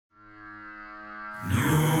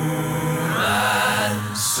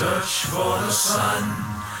Search for the sun,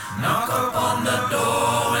 knock upon the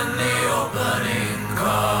door when the opening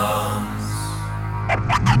comes.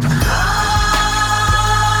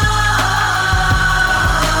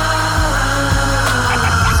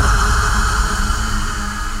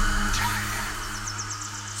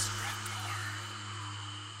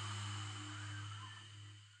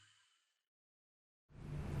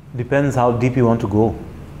 Depends how deep you want to go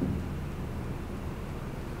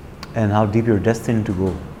and how deep you're destined to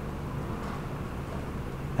go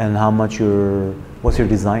and how much what's your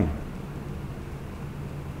design.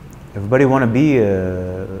 Everybody want to be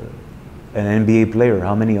an NBA player.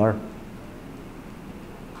 How many are?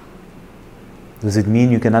 Does it mean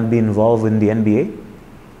you cannot be involved in the NBA?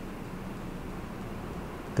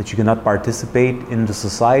 That you cannot participate in the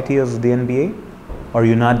society of the NBA?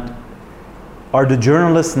 Are the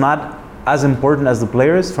journalists not as important as the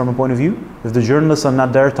players from a point of view? If the journalists are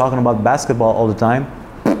not there talking about basketball all the time,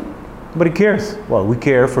 nobody cares. Well, we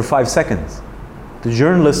care for 5 seconds. The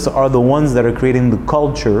journalists are the ones that are creating the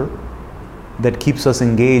culture that keeps us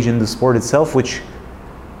engaged in the sport itself, which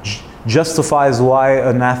justifies why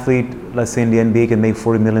an athlete, let's say in the NBA, can make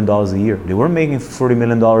 $40 million a year. They weren't making $40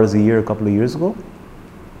 million a year a couple of years ago.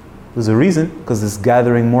 There's a reason, because it's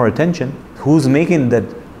gathering more attention. Who's making that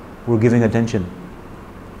we're giving attention?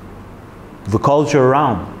 The culture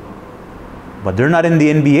around. But they're not in the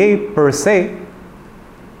NBA per se.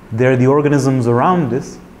 They're the organisms around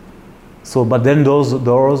this. So, but then those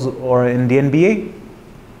are in the NBA.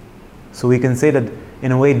 So we can say that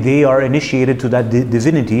in a way they are initiated to that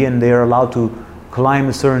divinity, and they are allowed to climb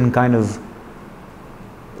a certain kind of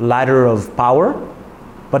ladder of power.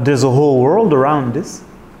 But there's a whole world around this,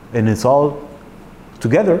 and it's all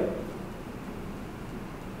together.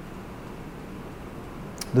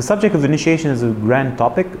 The subject of initiation is a grand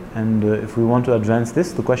topic, and if we want to advance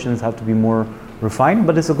this, the questions have to be more refined,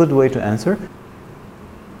 but it's a good way to answer.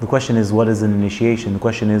 The question is, what is an initiation? The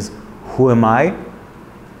question is, who am I?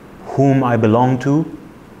 Whom I belong to?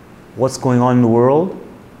 What's going on in the world?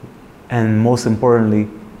 And most importantly,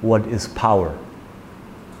 what is power?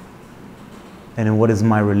 And what is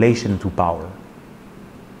my relation to power?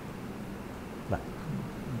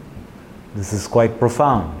 This is quite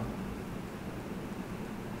profound.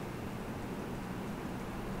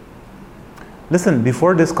 Listen,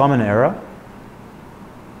 before this common era,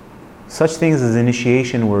 such things as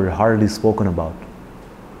initiation were hardly spoken about.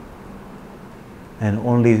 And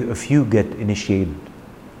only a few get initiated.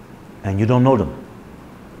 And you don't know them.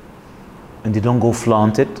 And they don't go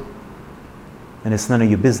flaunt it. And it's none of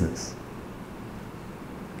your business.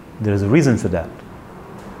 There's a reason for that.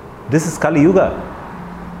 This is Kali Yuga.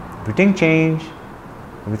 Everything changed.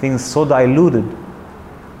 Everything is so diluted.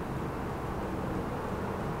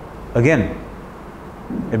 Again,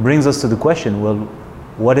 it brings us to the question, well,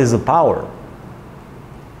 what is the power?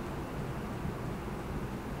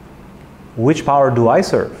 Which power do I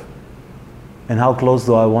serve? And how close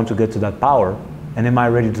do I want to get to that power? And am I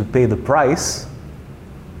ready to pay the price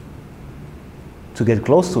to get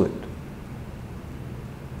close to it?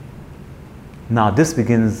 Now this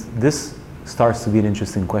starts to be an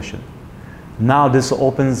interesting question. Now this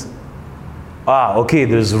opens, okay,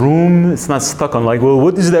 there's room. It's not stuck on like, well,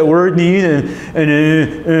 what does that word mean? And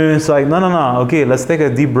it's like, no. Okay, let's take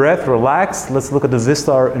a deep breath, relax. Let's look at the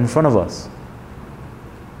vista in front of us.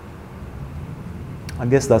 I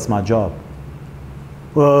guess that's my job.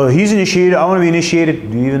 Well, he's initiated. I want to be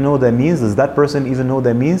initiated. Do you even know what that means? Does that person even know what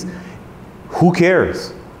that means? Who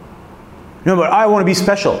cares? No, but I want to be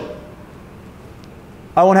special.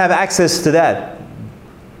 I want to have access to that.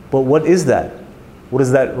 But what is that? What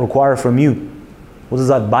does that require from you? What does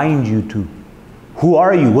that bind you to? Who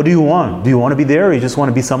are you? What do you want? Do you want to be there, or you just want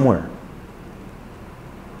to be somewhere?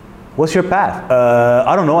 What's your path?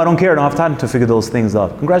 I don't know. I don't care. I don't have time to figure those things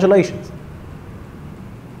out. Congratulations.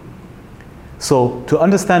 So to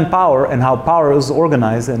understand power and how power is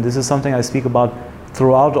organized, and this is something I speak about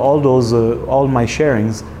throughout all my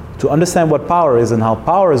sharings, to understand what power is and how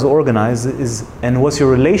power is organized and what's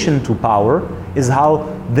your relation to power is how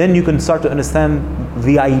then you can start to understand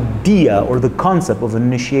the idea or the concept of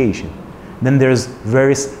initiation. Then there's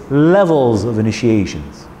various levels of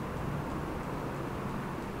initiations.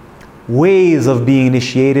 Ways of being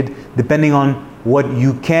initiated depending on what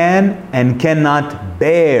you can and cannot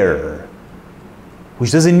bear.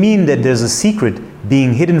 Which doesn't mean that there's a secret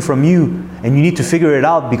being hidden from you and you need to figure it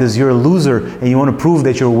out because you're a loser and you want to prove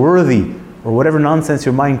that you're worthy or whatever nonsense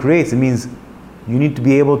your mind creates. It means you need to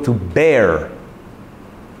be able to bear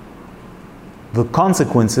the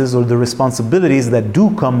consequences or the responsibilities that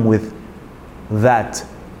do come with that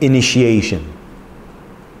initiation.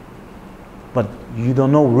 but you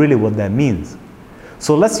don't know really what that means.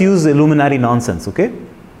 So let's use Illuminati nonsense, okay?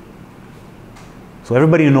 So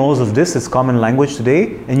everybody knows of this, it's common language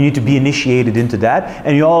today, and you need to be initiated into that.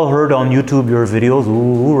 And you all heard on YouTube your videos,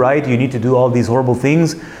 ooh, right? You need to do all these horrible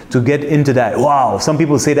things to get into that. Wow, some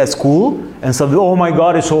people say that's cool, and some, oh my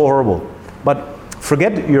God, it's so horrible. But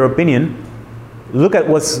forget your opinion. Look at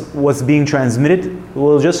what's being transmitted.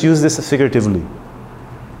 We'll just use this figuratively.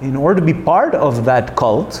 In order to be part of that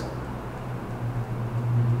cult,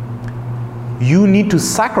 you need to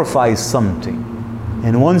sacrifice something.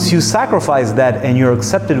 And once you sacrifice that and you're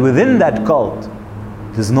accepted within that cult,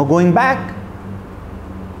 there's no going back.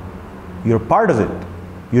 You're part of it.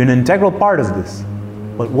 You're an integral part of this.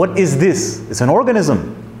 But what is this? It's an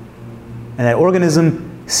organism. And that organism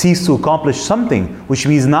seeks to accomplish something, which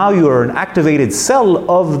means now you are an activated cell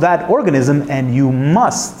of that organism and you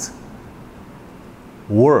must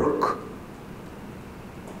work.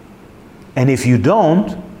 And if you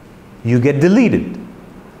don't, you get deleted.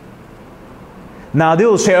 Now they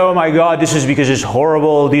will say, oh my God, this is because it's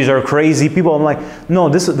horrible, these are crazy people. I'm like, no,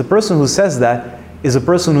 the person who says that is a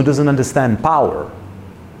person who doesn't understand power.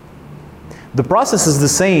 The process is the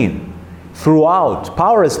same throughout.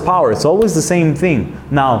 Power is power, it's always the same thing.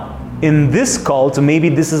 Now, in this cult, maybe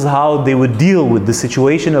this is how they would deal with the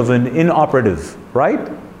situation of an inoperative,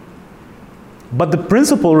 right? But the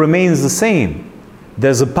principle remains the same.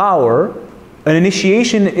 There's a power. An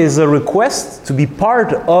initiation is a request to be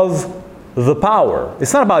part of the power.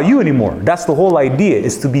 It's not about you anymore. That's the whole idea,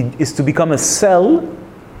 is to become a cell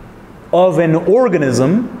of an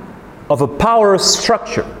organism, of a power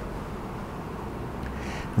structure.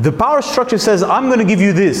 The power structure says, I'm going to give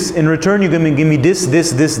you this. In return, you're going to give me this,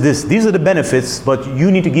 this, this, this. These are the benefits, but you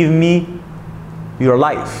need to give me your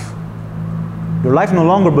life. Your life no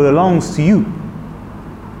longer belongs to you.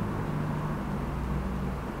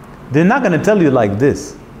 They're not going to tell you like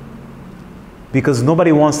this, because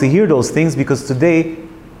nobody wants to hear those things, because today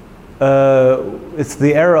it's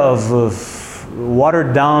the era of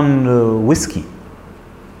watered down whiskey.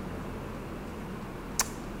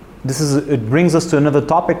 It brings us to another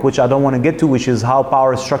topic which I don't want to get to, which is how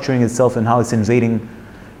power is structuring itself and how it's invading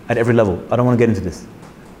at every level. I don't want to get into this.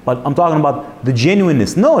 But I'm talking about the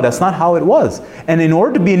genuineness. No, that's not how it was. And in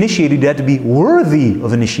order to be initiated, you had to be worthy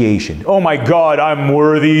of initiation. Oh my God, I'm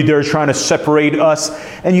worthy. They're trying to separate us.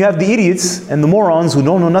 And you have the idiots and the morons who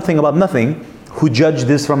don't know nothing about nothing, who judge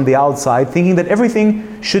this from the outside, thinking that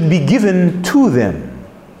everything should be given to them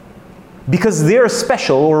because they're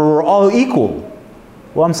special or we're all equal.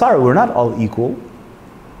 Well, I'm sorry, we're not all equal,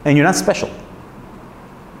 and you're not special.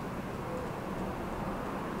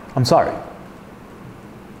 I'm sorry.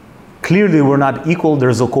 Clearly we're not equal.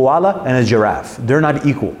 There's a koala and a giraffe. They're not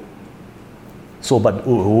equal. So, but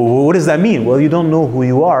what does that mean? Well, you don't know who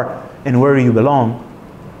you are and where you belong.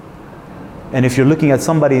 And if you're looking at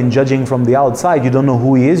somebody and judging from the outside, you don't know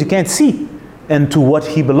who he is, you can't see and to what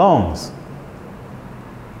he belongs.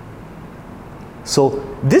 So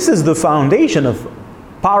this is the foundation of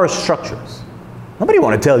power structures. Nobody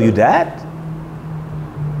want to tell you that.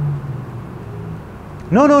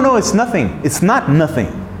 No, it's nothing. It's not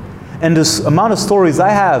nothing. And this amount of stories I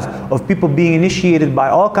have of people being initiated by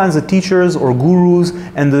all kinds of teachers or gurus,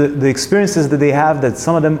 and the experiences that they have, that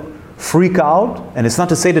some of them freak out. And it's not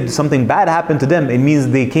to say that something bad happened to them. It means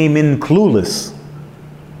they came in clueless.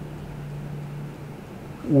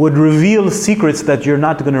 Would reveal secrets that you're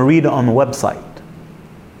not going to read on the website.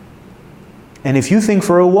 And if you think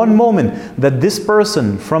for one moment that this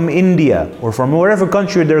person from India or from wherever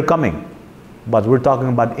country they're coming, but we're talking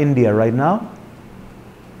about India right now,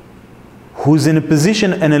 who's in a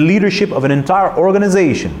position and a leadership of an entire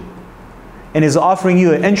organization and is offering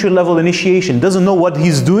you an entry-level initiation, doesn't know what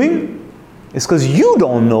he's doing, it's because you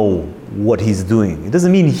don't know what he's doing. It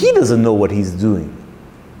doesn't mean he doesn't know what he's doing.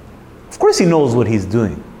 Of course he knows what he's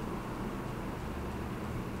doing.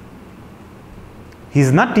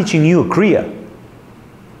 He's not teaching you a Kriya.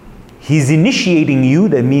 He's initiating you.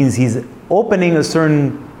 That means he's opening a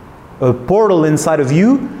certain portal inside of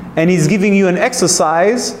you, and he's giving you an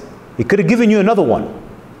exercise. He could have given you another one,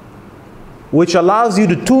 which allows you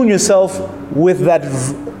to tune yourself with that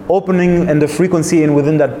opening and the frequency and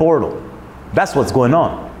within that portal. That's what's going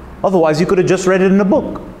on. Otherwise, you could have just read it in a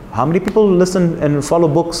book. How many people listen and follow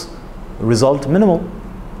books? Result minimal.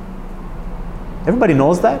 Everybody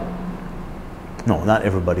knows that? No, not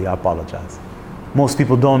everybody, I apologize. Most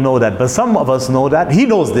people don't know that, but some of us know that. He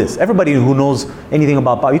knows this. Everybody who knows anything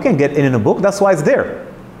about power, you can't get in a book, that's why it's there.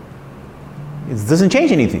 It doesn't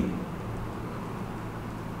change anything.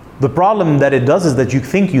 The problem that it does is that you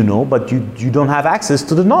think you know, but you don't have access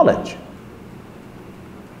to the knowledge.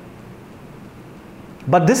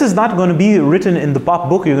 But this is not going to be written in the pop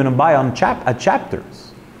book you're going to buy on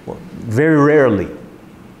chapters. Well, very rarely.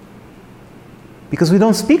 Because we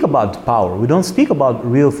don't speak about power. We don't speak about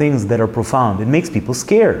real things that are profound. It makes people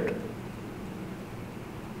scared.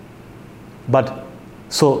 But,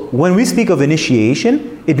 so when we speak of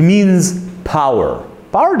initiation, it means power.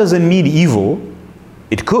 Power doesn't mean evil.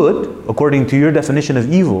 It could, according to your definition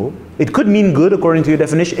of evil. It could mean good, according to your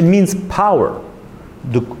definition. It means power.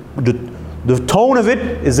 The tone of it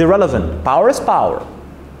is irrelevant. Power is power.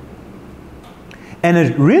 And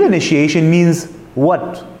a real initiation means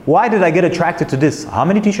what? Why did I get attracted to this? How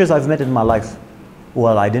many teachers I've met in my life?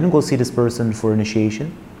 Well, I didn't go see this person for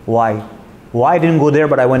initiation. Why? Why I didn't go there,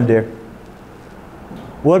 but I went there?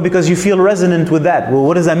 Well, because you feel resonant with that. Well,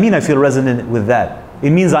 what does that mean, I feel resonant with that? It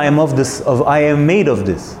means I am of this, I am made of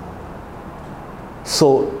this.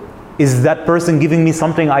 So, is that person giving me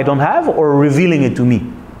something I don't have, or revealing it to me?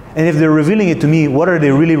 And if they're revealing it to me, what are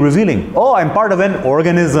they really revealing? Oh, I'm part of an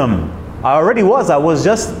organism. I already was. I was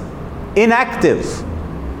just inactive.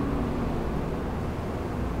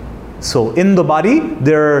 So in the body,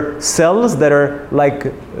 there are cells that are like,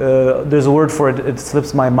 there's a word for it, it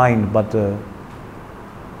slips my mind, but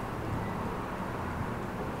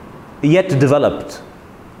yet developed.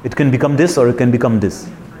 It can become this or it can become this.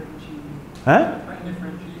 Huh?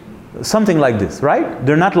 Something like this, right?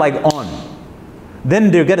 They're not like on. Then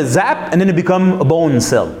they get a zap and then it become a bone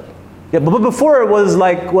cell. Yeah, but before it was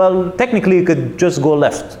like, well, technically it could just go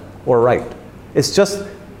left or right. It's just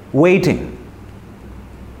waiting.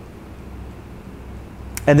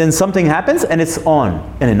 And then something happens and it's on.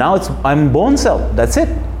 And then now I'm bone cell. That's it.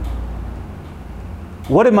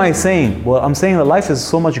 What am I saying? Well, I'm saying that life is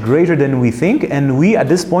so much greater than we think, and we at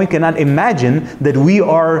this point cannot imagine that we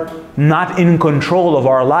are not in control of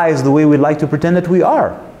our lives the way we'd like to pretend that we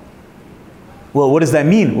are. Well, what does that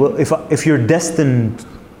mean? Well, if you're destined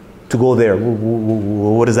to go there,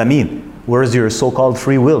 what does that mean? Where is your so-called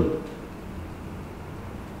free will?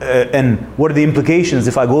 And what are the implications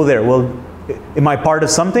if I go there? Well, am I part of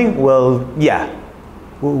something? Well, yeah.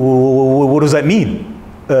 What does that mean?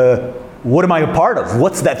 What am I a part of?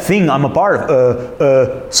 What's that thing I'm a part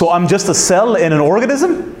of? So I'm just a cell in an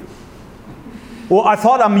organism? Well, I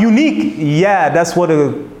thought I'm unique. Yeah, that's what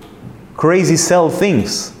a crazy cell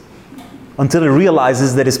thinks. Until it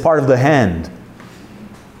realizes that it's part of the hand.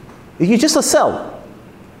 You're just a cell.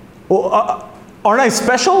 Well, aren't I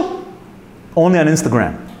special? Only on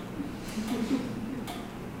Instagram.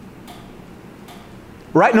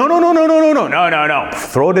 Right? No.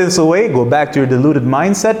 Throw this away. Go back to your deluded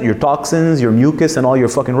mindset, your toxins, your mucus, and all your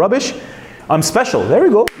fucking rubbish. I'm special. There we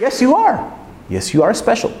go. Yes, you are. Yes, you are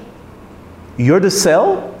special. You're the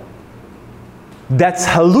cell that's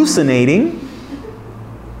hallucinating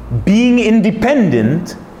being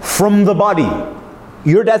independent from the body.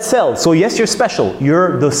 You're that cell. So yes, you're special.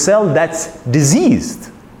 You're the cell that's diseased.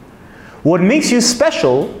 What makes you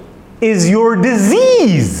special is your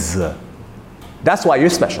disease. That's why you're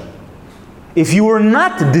special. If you were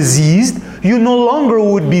not diseased, you no longer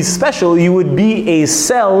would be special. You would be a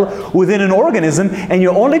cell within an organism, and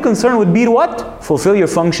your only concern would be to what? Fulfill your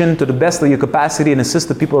function to the best of your capacity and assist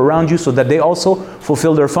the people around you so that they also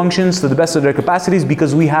fulfill their functions to the best of their capacities,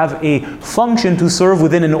 because we have a function to serve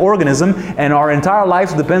within an organism, and our entire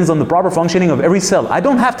life depends on the proper functioning of every cell. I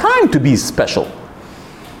don't have time to be special.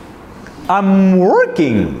 I'm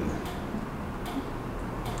working.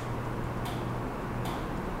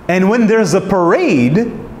 And when there's a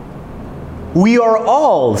parade, we are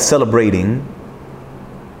all celebrating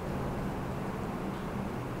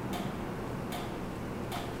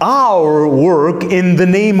our work in the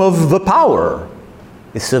name of the power.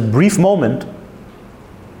 It's a brief moment.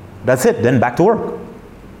 That's it. Then back to work.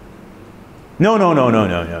 No.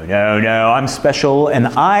 I'm special and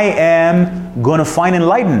I am going to find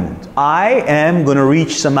enlightenment. I am going to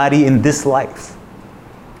reach samadhi in this life.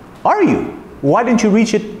 Are you? Why didn't you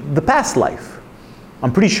reach it the past life?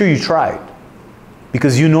 I'm pretty sure you tried.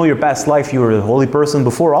 Because you know your past life, you were a holy person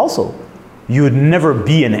before also. You would never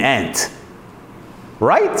be an ant.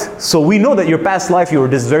 Right? So we know that your past life you were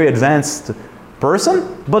this very advanced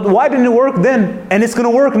person. But why didn't it work then? And it's going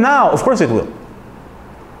to work now. Of course it will.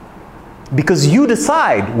 Because you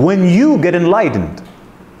decide when you get enlightened.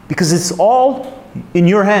 Because it's all in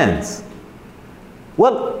your hands.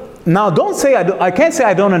 Well, now don't say I can't say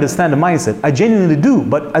I don't understand the mindset. I genuinely do.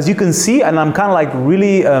 But as you can see, and I'm kind of like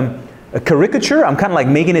really a caricature. I'm kind of like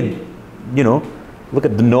making it, you know, look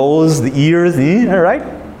at the nose, the ears, right?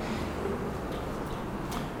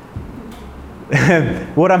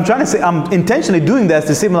 What I'm trying to say, I'm intentionally doing that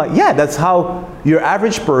to say, like, yeah, that's how your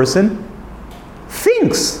average person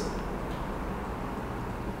thinks.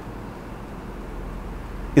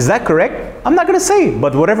 Is that correct? I'm not going to say,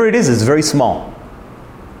 but whatever it is very small.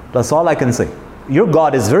 That's all I can say. Your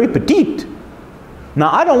God is very petite.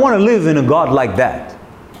 Now, I don't want to live in a God like that.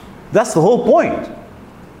 That's the whole point.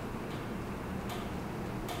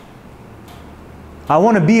 I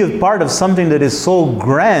want to be a part of something that is so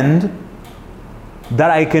grand that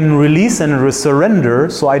I can release and surrender,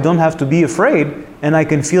 so I don't have to be afraid, and I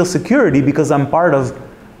can feel security because I'm part of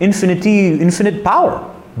infinite power.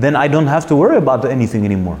 Then I don't have to worry about anything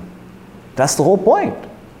anymore. That's the whole point.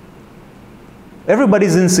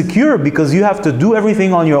 Everybody's insecure because you have to do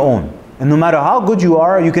everything on your own. And no matter how good you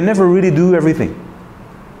are, you can never really do everything.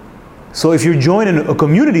 So if you're joining a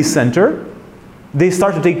community center, they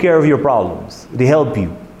start to take care of your problems. They help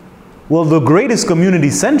you. Well, the greatest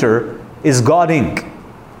community center is God Inc.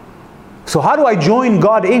 So how do I join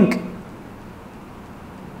God Inc?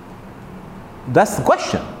 That's the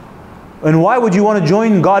question. And why would you want to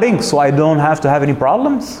join God Inc? So I don't have to have any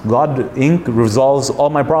problems? God Inc. resolves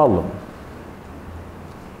all my problems.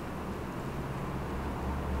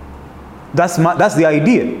 That's the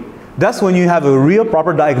idea. That's when you have a real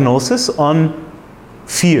proper diagnosis on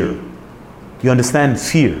fear. You understand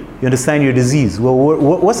fear. You understand your disease. Well,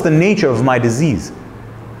 what's the nature of my disease?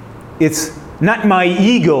 It's not my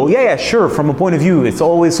ego. Yeah, sure, from a point of view, it's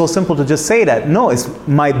always so simple to just say that. No, it's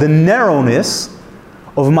the narrowness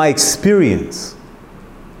of my experience.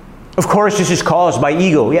 Of course, this is caused by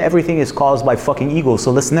ego. Yeah, everything is caused by fucking ego,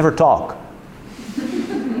 so let's never talk.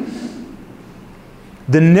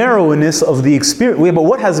 The narrowness of the experience. Wait, but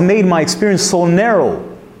what has made my experience so narrow?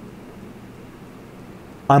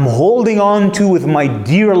 I'm holding on to with my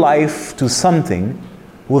dear life to something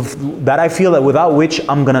that I feel that without which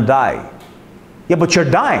I'm gonna die. Yeah, but you're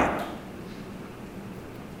dying.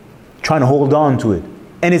 Trying to hold on to it.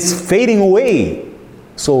 And it's fading away.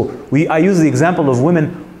 So I use the example of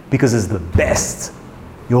women because it's the best.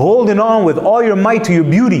 You're holding on with all your might to your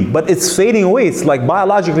beauty, but it's fading away. It's like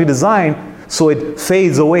biologically designed, so it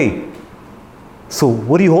fades away. So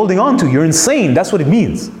what are you holding on to? You're insane. That's what it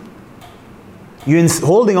means. You're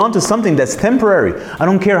holding on to something that's temporary. I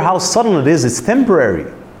don't care how subtle it is, it's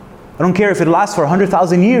temporary. I don't care if it lasts for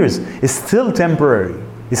 100,000 years, it's still temporary.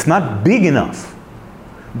 It's not big enough.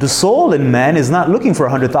 The soul in man is not looking for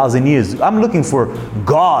 100,000 years. I'm looking for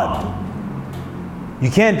God. You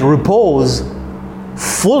can't repose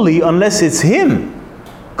fully unless it's Him.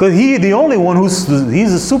 Because He's the only one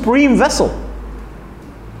He's a supreme vessel.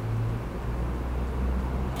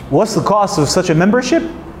 What's the cost of such a membership?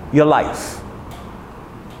 Your life.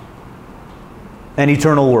 And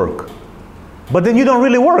eternal work. But then you don't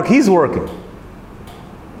really work, He's working.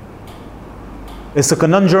 It's a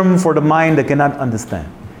conundrum for the mind that cannot understand.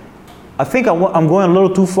 I think I'm going a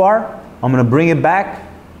little too far. I'm going to bring it back.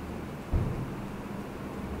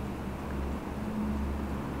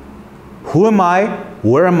 Who am I?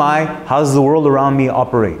 Where am I? How does the world around me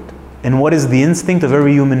operate? And what is the instinct of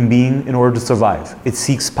every human being in order to survive? It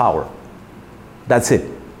seeks power. That's it.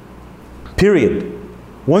 Period.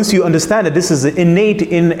 Once you understand that this is innate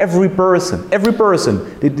in every person,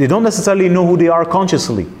 they don't necessarily know who they are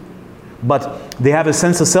consciously, but they have a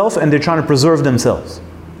sense of self and they're trying to preserve themselves.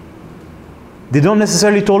 They don't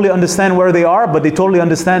necessarily totally understand where they are, but they totally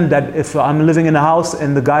understand that if I'm living in a house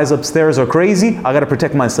and the guys upstairs are crazy, I gotta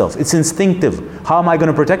protect myself. It's instinctive. How am I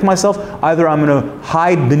gonna protect myself? Either I'm gonna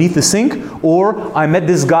hide beneath the sink, or I met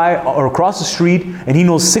this guy across the street and he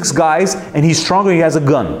knows 6 guys and he's stronger, he has a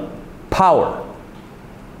gun. Power.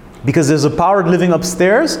 Because there's a power living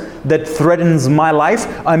upstairs that threatens my life,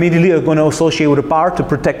 I immediately am going to associate with a power to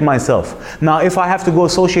protect myself. Now, if I have to go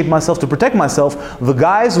associate myself to protect myself, the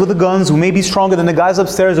guys with the guns who may be stronger than the guys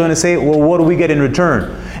upstairs are going to say, well, what do we get in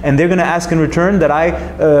return? And they're going to ask in return that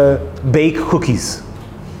I bake cookies.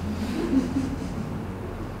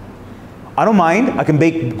 I don't mind. I can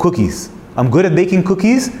bake cookies. I'm good at baking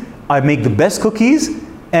cookies. I make the best cookies.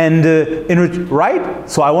 And right?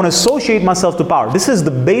 So I want to associate myself to power. This is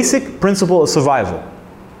the basic principle of survival.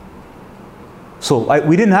 So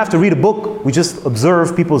we didn't have to read a book. We just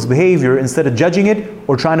observe people's behavior instead of judging it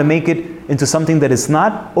or trying to make it into something that it's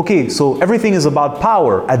not. Okay, so everything is about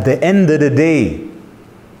power at the end of the day.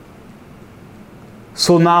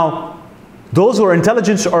 So now, those who are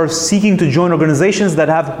intelligent are seeking to join organizations that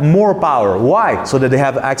have more power. Why? So that they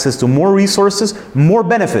have access to more resources, more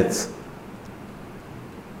benefits.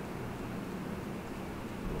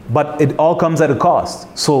 But it all comes at a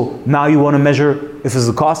cost. So now you want to measure if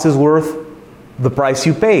the cost is worth the price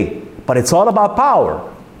you pay. But it's all about power.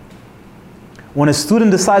 When a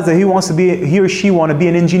student decides that he or she wants to be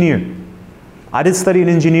an engineer. I did study in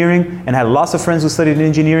engineering and had lots of friends who studied in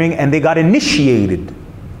engineering, and they got initiated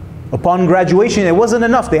Upon graduation, it wasn't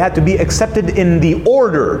enough. They had to be accepted in the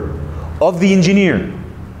order of the engineer.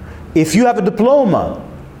 If you have a diploma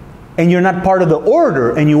and you're not part of the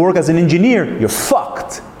order and you work as an engineer, you're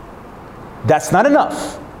fucked. That's not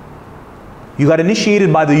enough. You got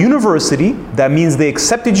initiated by the university. That means they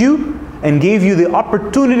accepted you and gave you the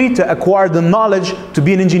opportunity to acquire the knowledge to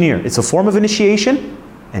be an engineer. It's a form of initiation,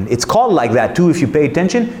 and it's called like that too if you pay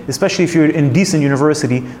attention, especially if you're in decent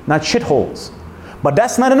university, not shitholes. But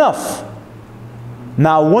that's not enough.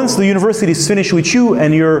 Now, once the university is finished with you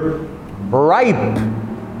and you're ripe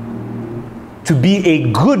to be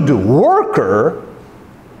a good worker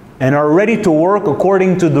and are ready to work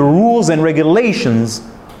according to the rules and regulations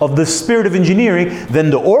of the spirit of engineering,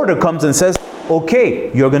 then the order comes and says,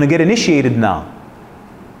 okay, you're going to get initiated now.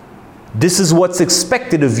 This is what's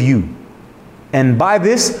expected of you. And by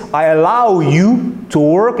this, I allow you to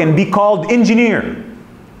work and be called engineer.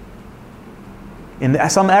 In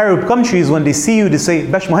some Arab countries, when they see you, they say,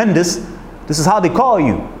 Bash Muhandis. This is how they call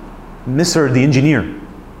you, Mr. the Engineer.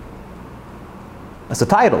 That's a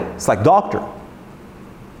title. It's like doctor.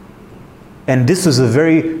 And this is a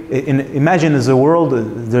very, imagine there's a world,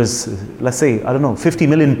 there's, let's say, I don't know, 50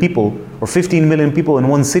 million people or 15 million people in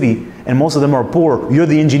one city, and most of them are poor. You're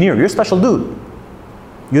the engineer. You're a special dude.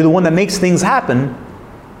 You're the one that makes things happen.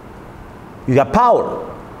 You got power.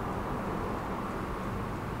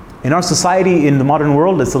 In our society, in the modern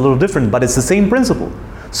world, it's a little different, but it's the same principle.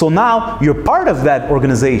 So now you're part of that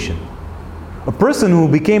organization. A person who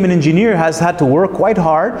became an engineer has had to work quite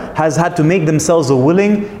hard, has had to make themselves a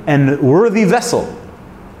willing and worthy vessel.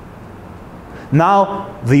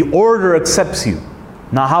 Now the order accepts you.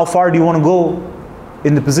 Now how far do you want to go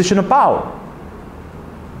in the position of power?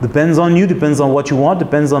 Depends on you, depends on what you want,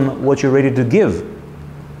 depends on what you're ready to give.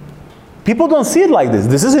 People don't see it like this.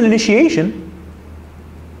 This is an initiation.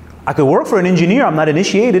 I could work for an engineer, I'm not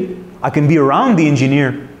initiated. I can be around the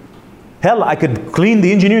engineer. Hell, I could clean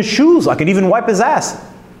the engineer's shoes. I can even wipe his ass.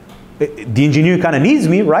 The engineer kind of needs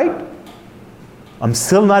me, right? I'm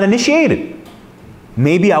still not initiated.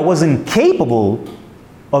 Maybe I wasn't capable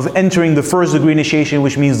of entering the first degree initiation,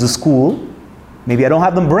 which means the school. Maybe I don't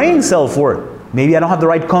have the brain cell for it. Maybe I don't have the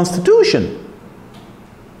right constitution.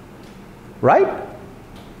 Right?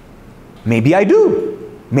 Maybe I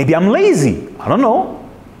do. Maybe I'm lazy. I don't know.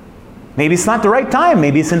 Maybe it's not the right time.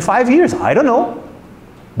 Maybe it's in 5 years. I don't know.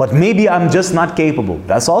 But maybe I'm just not capable.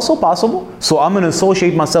 That's also possible. So I'm going to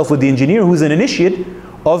associate myself with the engineer who's an initiate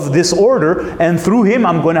of this order, and through him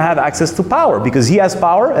I'm going to have access to power, because he has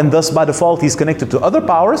power, and thus by default he's connected to other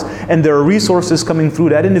powers, and there are resources coming through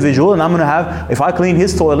that individual, and I'm going to have, if I clean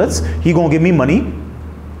his toilets, he's going to give me money,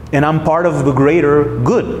 and I'm part of the greater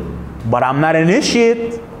good. But I'm not an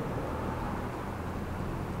initiate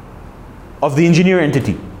of the engineer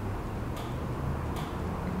entity.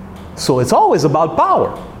 So it's always about power.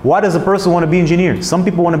 Why does a person want to be engineer? Some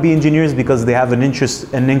people want to be engineers because they have an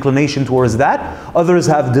interest and inclination towards that. Others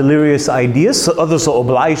have delirious ideas. So others are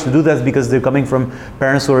obliged to do that because they're coming from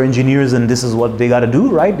parents who are engineers and this is what they got to do,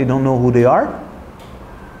 right? They don't know who they are.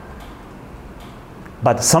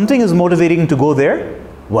 But something is motivating to go there.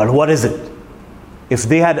 Well, what is it? If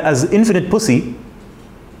they had as infinite pussy,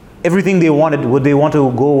 everything they wanted, would they want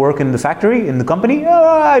to go work in the factory, in the company?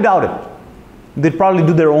 I doubt it. They'd probably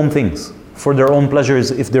do their own things for their own pleasures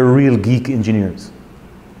if they're real geek engineers.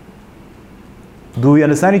 Do we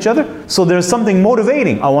understand each other? So there's something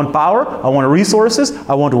motivating. I want power, I want resources,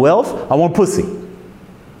 I want wealth, I want pussy.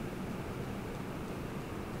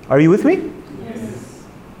 Are you with me? Yes.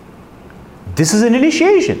 This is an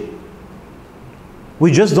initiation.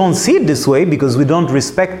 We just don't see it this way because we don't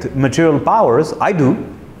respect material powers. I do.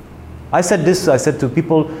 I said to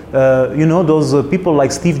people, those people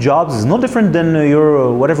like Steve Jobs is no different than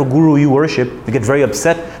your whatever guru you worship. They get very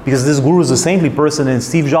upset because this guru is a saintly person and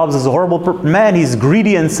Steve Jobs is a horrible man. He's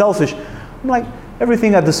greedy and selfish. I'm like,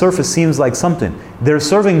 everything at the surface seems like something. They're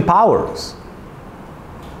serving powers.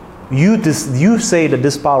 You say that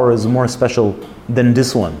this power is more special than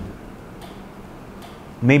this one.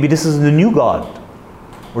 Maybe this is the new God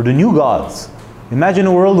or the new gods. Imagine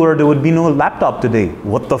a world where there would be no laptop today.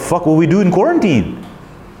 What the fuck will we do in quarantine?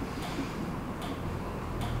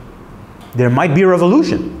 There might be a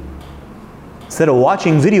revolution. Instead of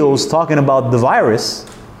watching videos talking about the virus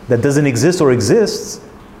that doesn't exist or exists,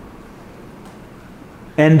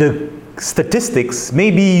 and the statistics,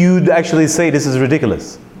 maybe you'd actually say this is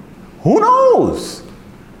ridiculous. Who knows?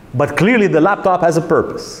 But clearly the laptop has a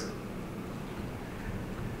purpose.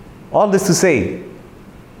 All this to say,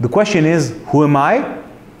 the question is, who am I?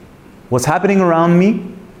 What's happening around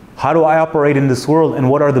me? How do I operate in this world? And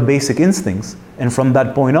what are the basic instincts? And from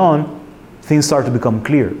that point on, things start to become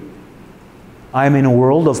clear. I am in a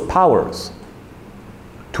world of powers.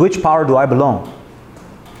 To which power do I belong?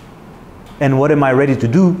 And what am I ready to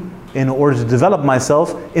do in order to develop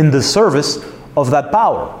myself in the service of that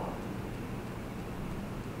power?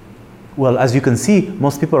 Well, as you can see,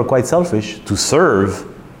 most people are quite selfish to serve.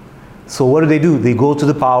 So what do? They go to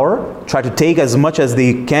the power, try to take as much as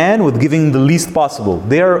they can with giving the least possible.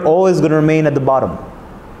 They are always going to remain at the bottom.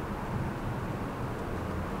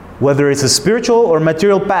 Whether it's a spiritual or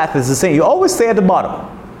material path, it's the same. You always stay at the bottom.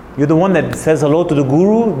 You're the one that says hello to the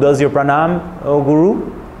guru, does your pranam, oh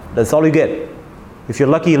guru. That's all you get. If you're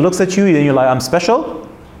lucky, he looks at you, then you're like, I'm special.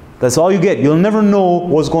 That's all you get. You'll never know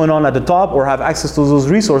what's going on at the top or have access to those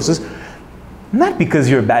resources. Not because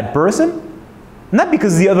you're a bad person. Not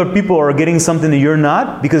because the other people are getting something that you're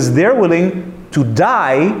not. Because they're willing to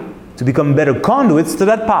die to become better conduits to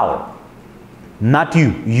that power. Not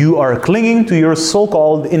you. You are clinging to your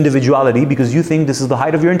so-called individuality because you think this is the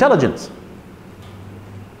height of your intelligence.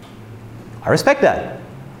 I respect that.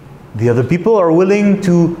 The other people are willing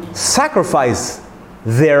to sacrifice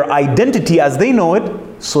their identity as they know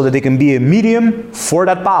it so that they can be a medium for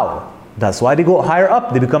that power. That's why they go higher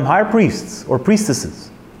up. They become higher priests or priestesses.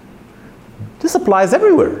 This applies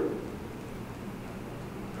everywhere.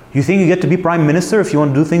 You think you get to be prime minister if you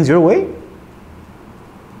want to do things your way?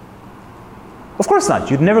 Of course not.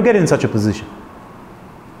 You'd never get in such a position.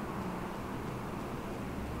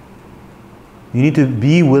 You need to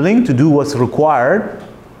be willing to do what's required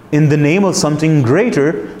in the name of something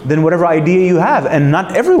greater than whatever idea you have. And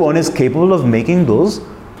not everyone is capable of making those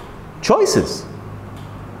choices.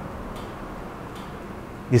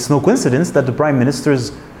 It's no coincidence that the Prime Minister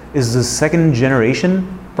is the second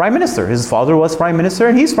generation Prime Minister. His father was Prime Minister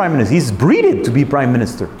and he's Prime Minister. He's breeded to be Prime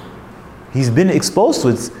Minister. He's been exposed to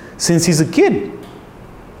it since he's a kid.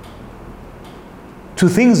 To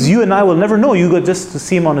things you and I will never know. You go just to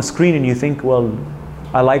see him on a screen and you think, well,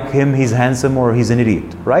 I like him, he's handsome, or he's an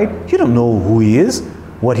idiot, right? You don't know who he is,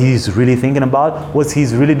 what he's really thinking about, what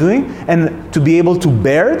he's really doing. And to be able to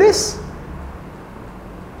bear this,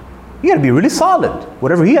 you gotta be really solid.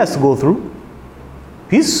 Whatever he has to go through,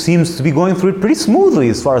 he seems to be going through it pretty smoothly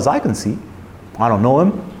as far as I can see. I don't know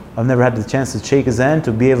him. I've never had the chance to shake his hand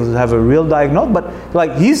to be able to have a real diagnosis, but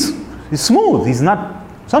like he's smooth. He's not,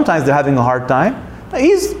 sometimes they're having a hard time.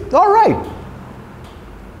 He's all right.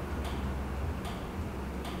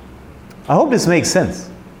 I hope this makes sense.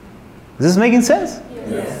 Is this making sense?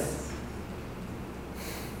 Yes.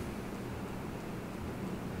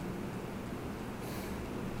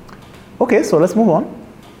 Okay, so let's move on.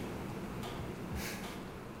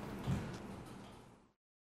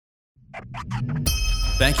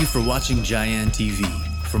 Thank you for watching Jayan TV.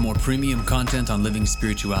 For more premium content on living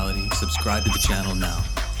spirituality, subscribe to the channel now.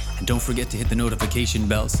 And don't forget to hit the notification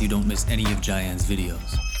bell so you don't miss any of Jayan's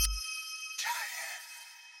videos.